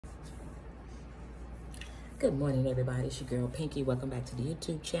Good morning, everybody. It's your girl Pinky. Welcome back to the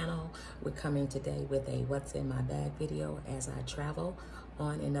YouTube channel. We're coming today with a what's in my bag video as I travel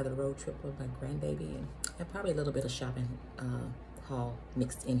on another road trip with my grandbaby and probably a little bit of shopping haul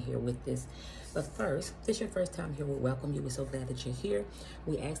mixed in here with this. But first, if this is your first time here, we welcome you. We're so glad that you're here.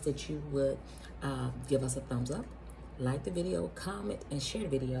 We ask that you would give us a thumbs up, like the video, comment, and share the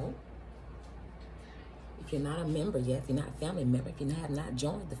video. If you're not a member yet, if you're not a family member, if you have not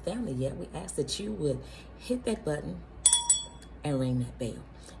joined the family yet, we ask that you would hit that button and ring that bell.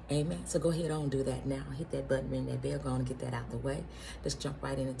 Amen. So go ahead on and do that now. Hit that button, ring that bell, go on and get that out the way. Let's jump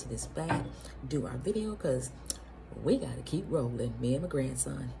right into this bag, do our video, because we got to keep rolling. Me and my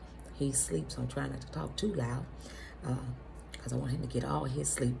grandson, he sleeps, so I'm trying not to talk too loud because I want him to get all his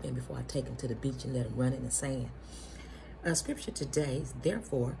sleep in before I take him to the beach and let him run in the sand. Scripture today is,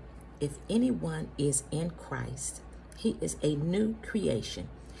 therefore, if anyone is in Christ, he is a new creation.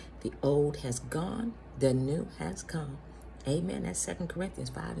 The old has gone, the new has come. Amen. That's 2 Corinthians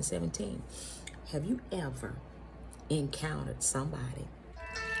 5:17. Have you ever encountered somebody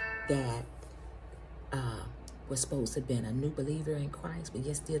that was supposed to have been a new believer in Christ, but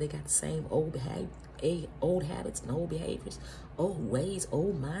yet still they got the same old habits and old behaviors, old ways,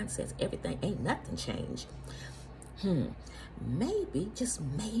 old mindsets, everything? Ain't nothing changed. Maybe, just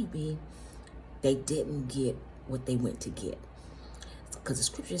maybe, they didn't get what they went to get. Because the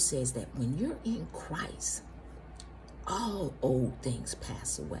scripture says that when you're in Christ, all old things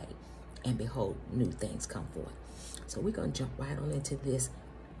pass away, and behold, new things come forth. So we're going to jump right on into this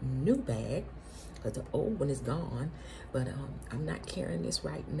new bag, because the old one is gone. But I'm not carrying this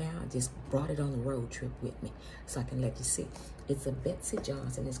right now. I just brought it on the road trip with me so I can let you see. It's a Betsey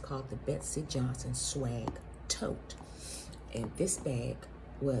Johnson. It's called the Betsey Johnson Swag Tote. And this bag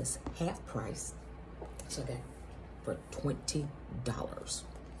was half price, so I got for $20.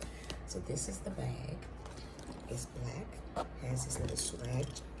 So this is the bag. It's black, has this little swag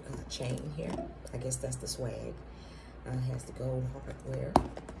chain here. I guess that's the swag. Has the gold hardware.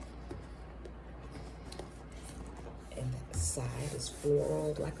 And the side is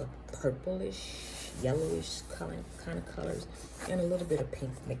floral, like a purplish, yellowish color, kind of colors, and a little bit of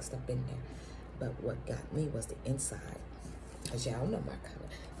pink mixed up in there. But what got me was the inside, because y'all know my color.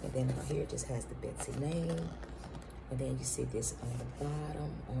 And then out here it just has the Betsey name. And then you see this on the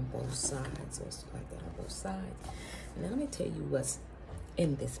bottom on both sides. So it's like that on both sides. And now let me tell you what's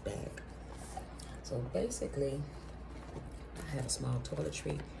in this bag. So basically, I have a small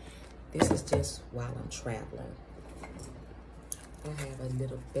toiletry. This is just while I'm traveling. I have a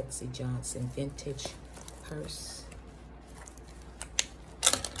little Betsey Johnson vintage purse.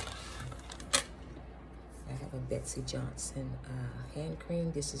 I have a Betsey Johnson hand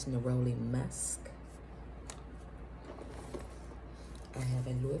cream. This is Neroli Musk. I have a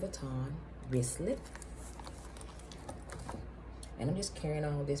Louis Vuitton wristlet. And I'm just carrying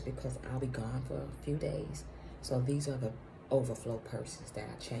all this because I'll be gone for a few days. So these are the overflow purses that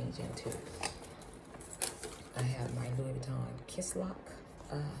I change into. I have my Louis Vuitton Kiss Lock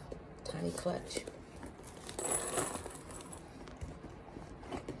tiny clutch.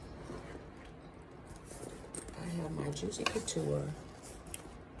 I have my Juicy Couture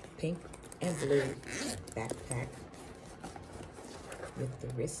pink and blue backpack with the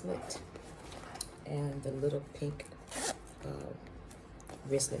wristlet and the little pink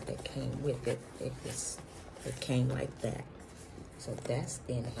wristlet that came with it. It came like that. So that's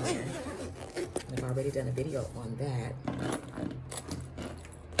in here. I've already done a video on that.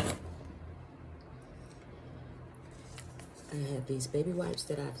 I have these baby wipes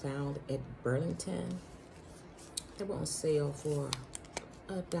that I found at Burlington. They were on sale for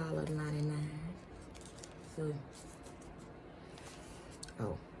 $1.99. So,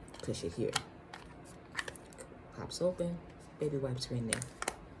 oh, push it here. Pops open, baby wipes are in there.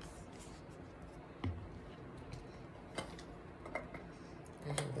 I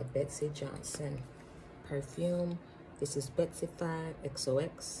have the Betsey Johnson perfume. This is Betsey 5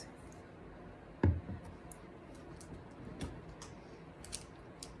 XOX. I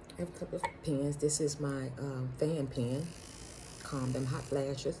have a couple of pens. This is my fan pen. Calm them hot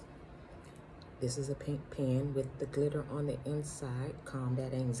flashes. This is a pink pen with the glitter on the inside. Calm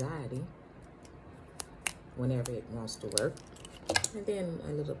that anxiety whenever it wants to work. And then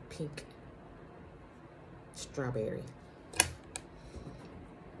a little pink strawberry.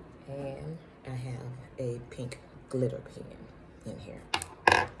 And I have a pink glitter pen in here.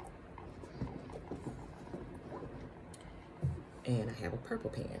 And I have a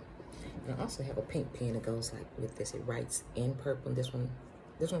purple pen. And I also have a pink pen that goes like with this. It writes in purple. This one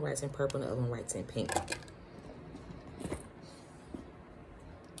writes in purple, and the other one writes in pink.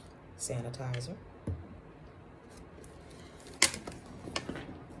 Sanitizer.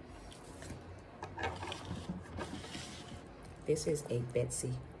 This is a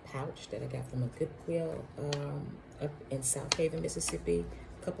Betsey pouch that I got from a Goodwill up in South Haven, Mississippi,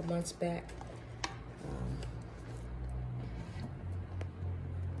 a couple months back.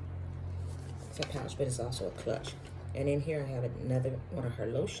 It's a pouch, but it's also a clutch. And in here I have another one of her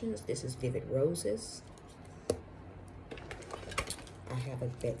lotions. This is Vivid Roses. I have a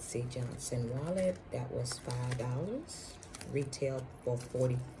Betsey Johnson wallet that was $5. Retailed for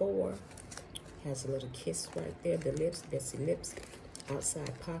 $44. Has a little kiss right there. The lips, Betsey lips.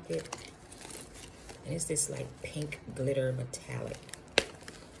 Outside pocket. And it's this like pink glitter metallic.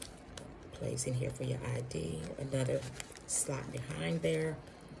 Place in here for your ID. Another slot behind there.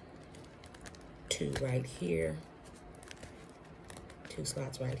 Two right here. Two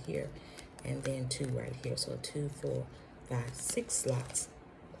slots right here. And then two right here. So 2, 4, 5, 6 slots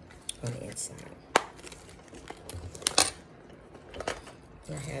on the inside.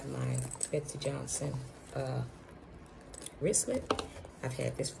 I have my Betsey Johnson wristlet. I've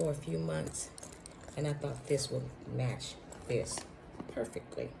had this for a few months, and I thought this would match this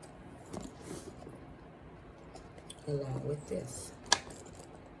perfectly, along with this.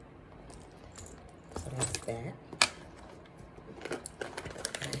 So that's that.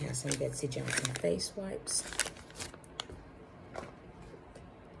 I have some Betsey Johnson face wipes.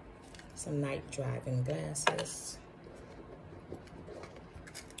 Some night driving glasses.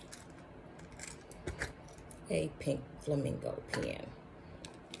 A pink flamingo pen.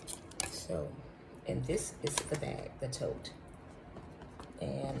 So, and this is the bag, the tote.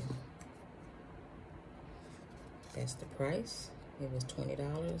 And that's the price. It was $20,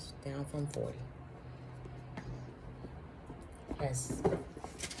 down from $40. Has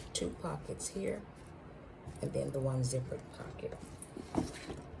 2 pockets here, and then the one zippered pocket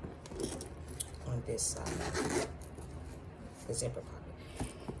on this side, the zipper pocket.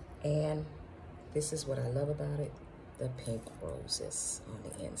 And this is what I love about it, the pink roses on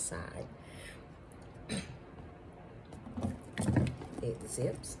the inside. It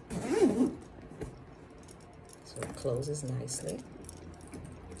zips, so it closes nicely.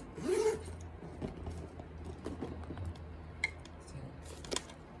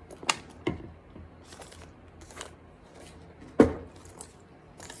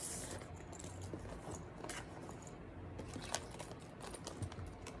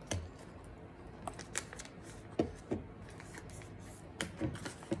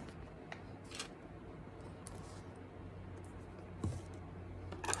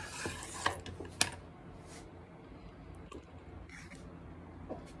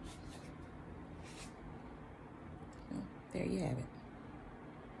 There you have it.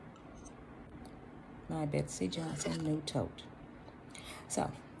 My Betsey Johnson new tote.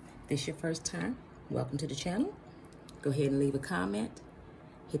 So, if this is your first time, welcome to the channel. Go ahead and leave a comment,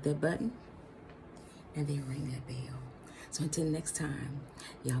 hit that button, and then ring that bell. So until next time,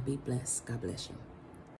 y'all be blessed. God bless you.